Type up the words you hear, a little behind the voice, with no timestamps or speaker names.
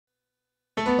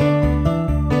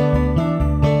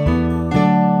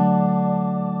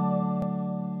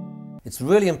It's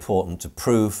really important to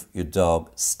proof your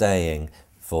dog staying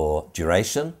for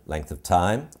duration, length of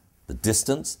time, the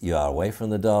distance you are away from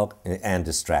the dog, and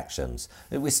distractions.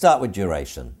 We start with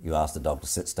duration. You ask the dog to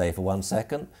sit stay for 1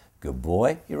 second. Good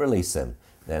boy, you release him.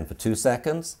 Then for 2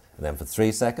 seconds, and then for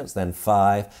 3 seconds, then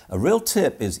 5. A real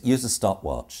tip is use a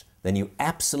stopwatch. Then you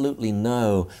absolutely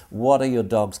know what are your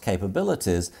dog's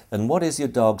capabilities and what is your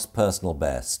dog's personal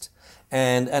best.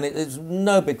 And it is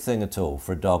no big thing at all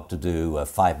for a dog to do a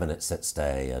 5-minute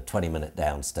sit-stay, a 20-minute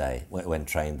down-stay when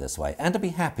trained this way, and to be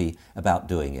happy about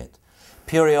doing it.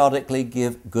 Periodically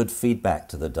give good feedback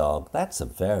to the dog. That's a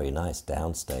very nice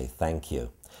downstay, thank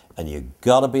you. And you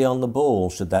gotta be on the ball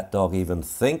should that dog even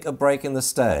think of breaking the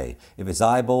stay. If his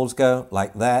eyeballs go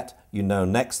like that, you know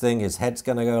next thing his head's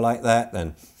gonna go like that,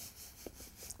 then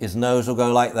his nose will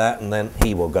go like that, and then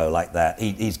he will go like that.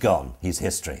 He's gone, he's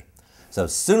history. So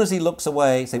as soon as he looks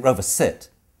away, say, Rover, sit.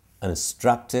 An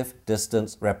instructive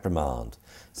distance reprimand.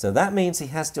 So that means he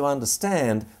has to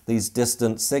understand these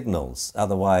distant signals.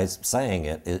 Otherwise, saying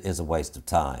it is a waste of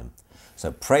time. So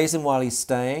praise him while he's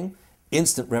staying.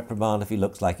 Instant reprimand if he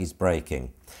looks like he's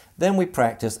breaking. Then we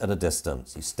practice at a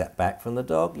distance. You step back from the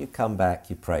dog, you come back,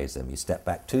 you praise him. You step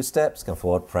back 2 steps, come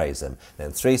forward, praise him.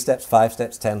 Then 3 steps, 5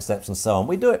 steps, 10 steps, and so on.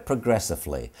 We do it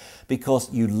progressively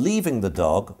because you leaving the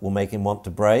dog will make him want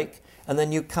to break, and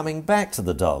then you coming back to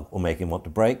the dog will make him want to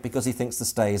break because he thinks the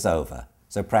stay is over.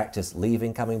 So practice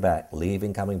leaving, coming back till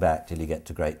you get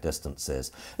to great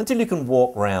distances, until you can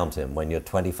walk round him when you're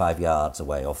 25 yards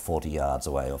away or 40 yards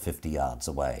away or 50 yards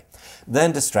away.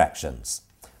 Then distractions,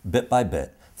 bit by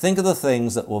bit. Think of the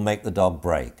things that will make the dog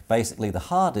break. Basically, the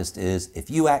hardest is if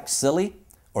you act silly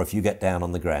or if you get down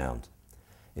on the ground.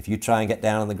 If you try and get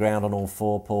down on the ground on all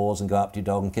 4 paws and go up to your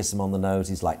dog and kiss him on the nose,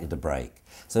 he's likely to break.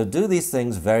 So do these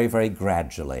things very, very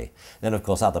gradually. Then, of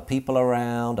course, other people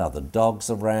around, other dogs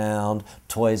around,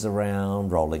 toys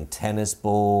around, rolling tennis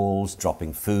balls,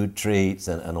 dropping food treats,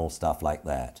 and all stuff like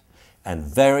that. And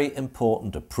very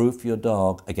important to proof your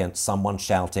dog against someone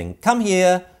shouting, "Come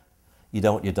here!" You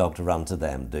don't want your dog to run to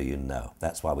them, do you? No.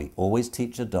 That's why we always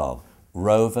teach a dog,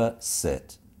 Rover,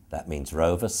 sit. That means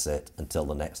Rover, sit until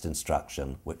the next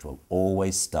instruction, which will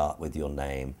always start with your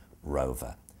name,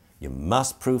 Rover. You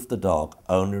must proof the dog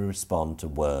only respond to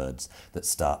words that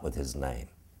start with his name.